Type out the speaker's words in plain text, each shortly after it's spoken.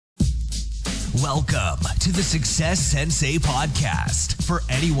Welcome to the Success Sensei podcast for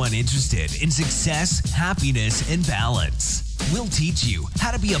anyone interested in success, happiness, and balance. We'll teach you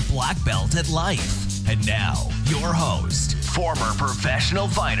how to be a black belt at life. And now, your host, former professional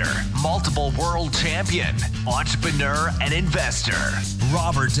fighter, multiple world champion, entrepreneur, and investor,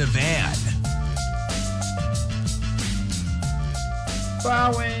 Robert Devane.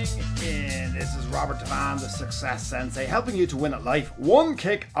 Bowing in. This is Robert Devane, the Success Sensei, helping you to win at life one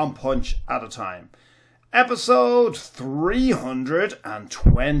kick and punch at a time. Episode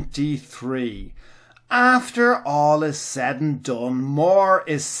 323. After all is said and done, more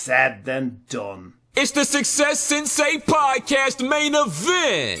is said than done. It's the Success Sensei podcast main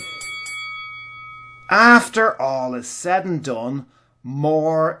event. After all is said and done,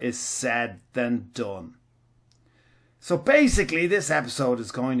 more is said than done. So basically, this episode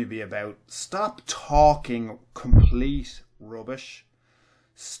is going to be about stop talking complete rubbish.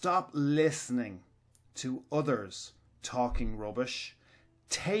 Stop listening to others talking rubbish.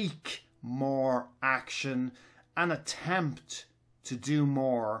 Take more action and attempt to do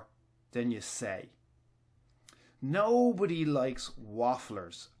more than you say. Nobody likes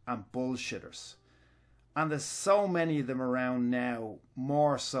wafflers and bullshitters. And there's so many of them around now,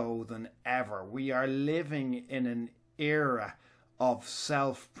 more so than ever. We are living in an era of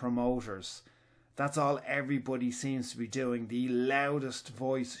self-promoters. That's all everybody seems to be doing. The loudest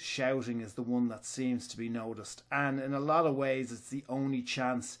voice shouting is the one that seems to be noticed. And in a lot of ways, it's the only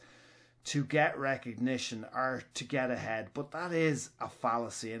chance to get recognition or to get ahead. But that is a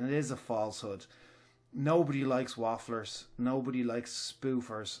fallacy and it is a falsehood. Nobody likes wafflers. Nobody likes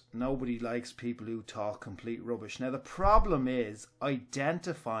spoofers. Nobody likes people who talk complete rubbish. Now, the problem is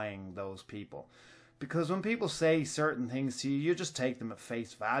identifying those people. Because when people say certain things to you, you just take them at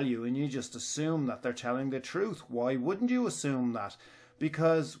face value and you just assume that they're telling the truth. Why wouldn't you assume that?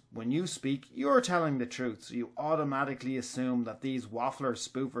 Because when you speak, you're telling the truth. So you automatically assume that these wafflers,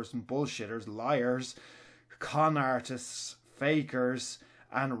 spoofers and bullshitters, liars, con artists, fakers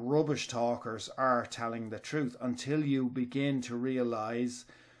and rubbish talkers are telling the truth until you begin to realize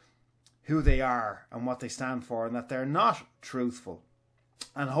who they are and what they stand for and that they're not truthful.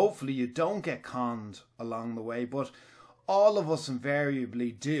 And hopefully you don't get conned along the way, but all of us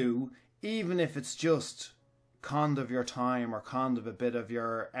invariably do, even if it's just conned of your time or conned of a bit of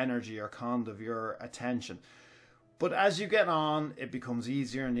your energy or conned of your attention. But as you get on, it becomes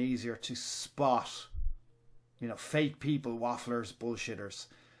easier and easier to spot, fake people, wafflers, bullshitters.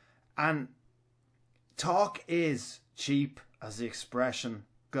 And talk is cheap, as the expression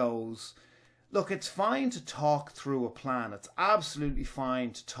goes. Look, it's fine to talk through a plan. It's absolutely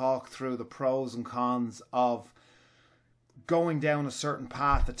fine to talk through the pros and cons of going down a certain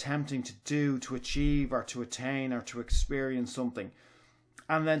path, attempting to do, to achieve or to attain or to experience something,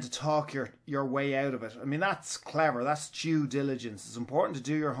 and then to talk your way out of it. I mean, that's clever. That's due diligence. It's important to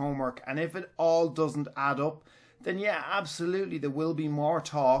do your homework. And if it all doesn't add up, then yeah, absolutely, there will be more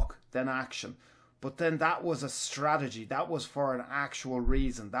talk than action. But then that was a strategy. That was for an actual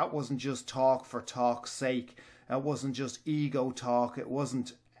reason. That wasn't just talk for talk's sake. It wasn't just ego talk. It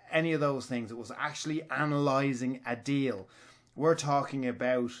wasn't any of those things. It was actually analysing a deal. We're talking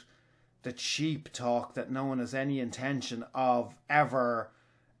about the cheap talk that no one has any intention of ever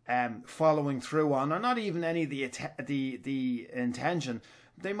following through on, or not even any of the intention.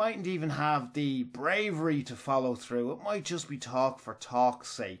 They mightn't even have the bravery to follow through. It might just be talk for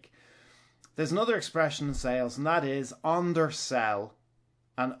talk's sake. There's another expression in sales, and that is undersell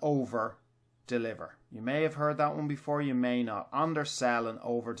and over-deliver. You may have heard that one before, you may not. Undersell and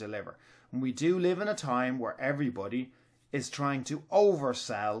over-deliver. And we do live in a time where everybody is trying to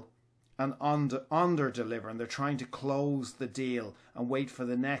oversell and under-deliver, and they're trying to close the deal and wait for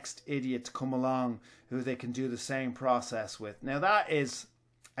the next idiot to come along who they can do the same process with. Now that is,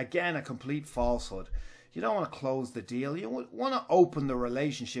 again, a complete falsehood. You don't want to close the deal. You want to open the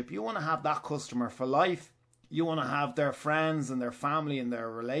relationship. You want to have that customer for life. You want to have their friends and their family and their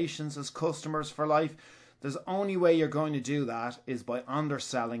relations as customers for life. The only way you're going to do that is by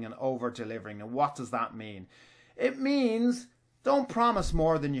underselling and over-delivering. And what does that mean? It means don't promise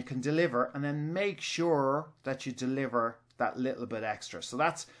more than you can deliver, and then make sure that you deliver that little bit extra. So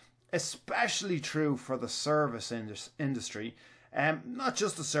that's especially true for the service industry. Not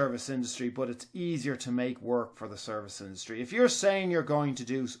just the service industry, but it's easier to make work for the service industry. If you're saying you're going to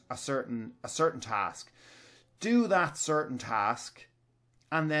do a certain task, do that certain task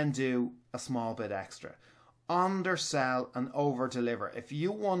and then do a small bit extra. Undersell and over-deliver. If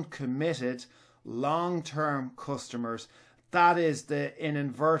you want committed, long-term customers, that is the, in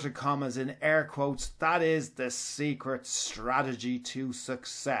inverted commas, in air quotes, that is the secret strategy to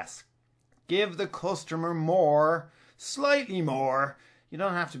success. Give the customer more, slightly more. You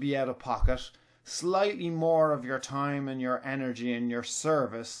don't have to be out of pocket. Slightly more of your time and your energy and your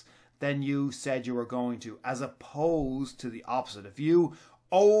service than you said you were going to, as opposed to the opposite. If you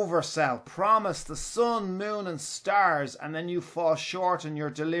oversell, promise the sun, moon and stars, and then you fall short in your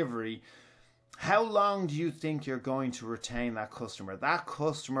delivery, how long do you think you're going to retain that customer? That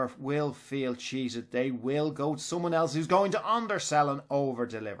customer will feel cheated. They will go to someone else who's going to undersell and over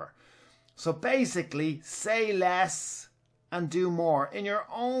deliver. So basically, say less and do more in your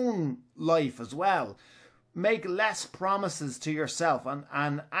own life as well. Make less promises to yourself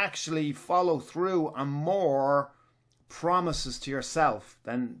and actually follow through on more promises to yourself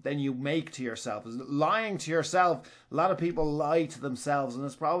than you make to yourself. Lying to yourself, a lot of people lie to themselves, and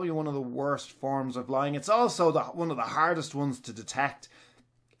it's probably one of the worst forms of lying. It's also one of the hardest ones to detect.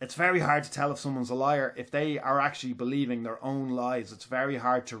 It's very hard to tell if someone's a liar if they are actually believing their own lies. It's very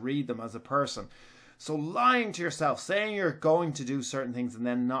hard to read them as a person. So lying to yourself, saying you're going to do certain things and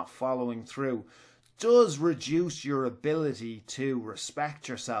then not following through, does reduce your ability to respect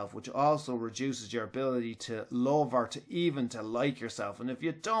yourself, which also reduces your ability to love or to even to like yourself. And if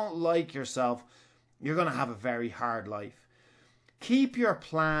you don't like yourself, you're going to have a very hard life. Keep your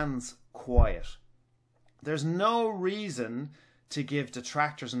plans quiet. There's no reason to give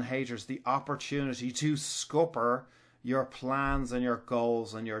detractors and haters the opportunity to scupper your plans and your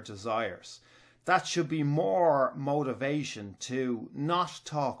goals and your desires. That should be more motivation to not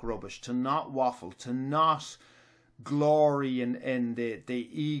talk rubbish, to not waffle, to not glory in the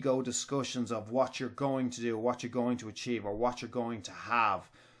ego discussions of what you're going to do, what you're going to achieve, or what you're going to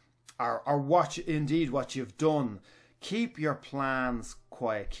have, or what you've done. Keep your plans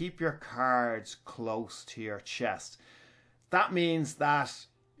quiet. Keep your cards close to your chest. That means that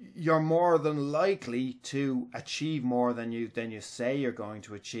you're more than likely to achieve more than you say you're going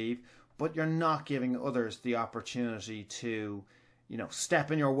to achieve, but you're not giving others the opportunity to,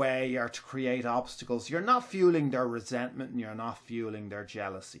 step in your way or to create obstacles. You're not fueling their resentment and you're not fueling their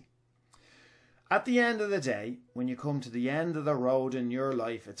jealousy. At the end of the day, when you come to the end of the road in your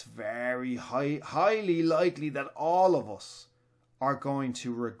life, it's very highly likely that all of us are going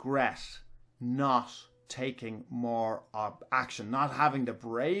to regret not taking more action, not having the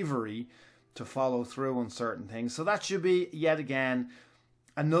bravery to follow through on certain things. So that should be, yet again,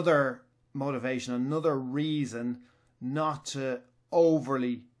 another motivation, another reason not to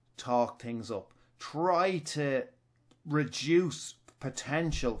overly talk things up. Try to reduce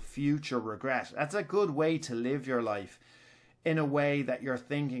potential future regret. That's a good way to live your life, in a way that you're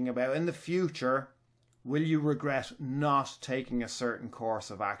thinking about in the future, will you regret not taking a certain course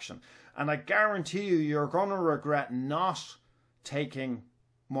of action? And I guarantee you're going to regret not taking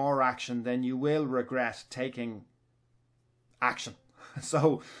more action than you will regret taking action.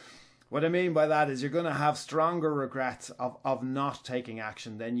 So what I mean by that is you're going to have stronger regrets of not taking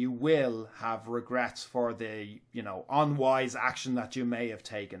action than you will have regrets for the, unwise action that you may have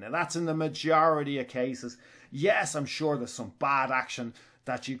taken. And that's in the majority of cases. Yes, I'm sure there's some bad action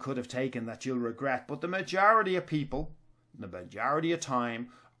that you could have taken that you'll regret. But the majority of people, the majority of time,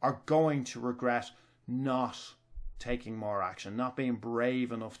 are going to regret not taking more action, not being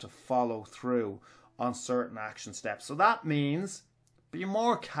brave enough to follow through on certain action steps. So that means be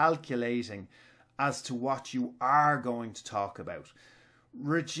more calculating as to what you are going to talk about.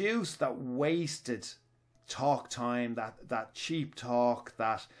 Reduce that wasted talk time, that cheap talk,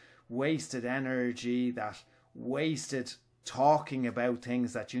 that wasted energy, that wasted talking about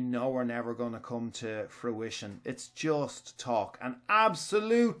things that you know are never going to come to fruition. It's just talk. And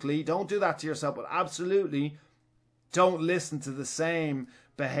absolutely, don't do that to yourself, but absolutely don't listen to the same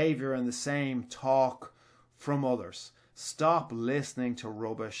behavior and the same talk from others. Stop listening to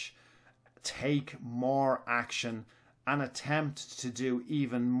rubbish. Take more action and attempt to do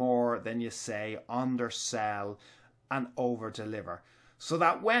even more than you say, undersell and over deliver. So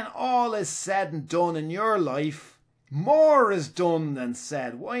that when all is said and done in your life, more is done than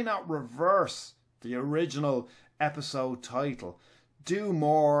said. Why not reverse the original episode title? Do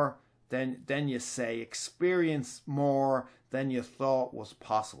more than you say. Experience more than you thought was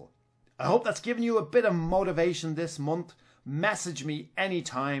possible. I hope that's given you a bit of motivation this month. Message me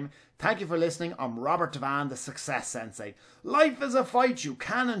anytime. Thank you for listening. I'm Robert Devane, the Success Sensei. Life is a fight you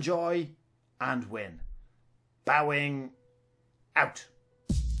can enjoy and win. Bowing out.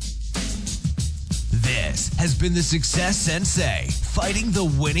 This has been the Success Sensei, fighting the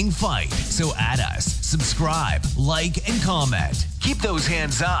winning fight. So add us, subscribe, like, and comment. Keep those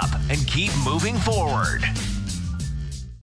hands up and keep moving forward.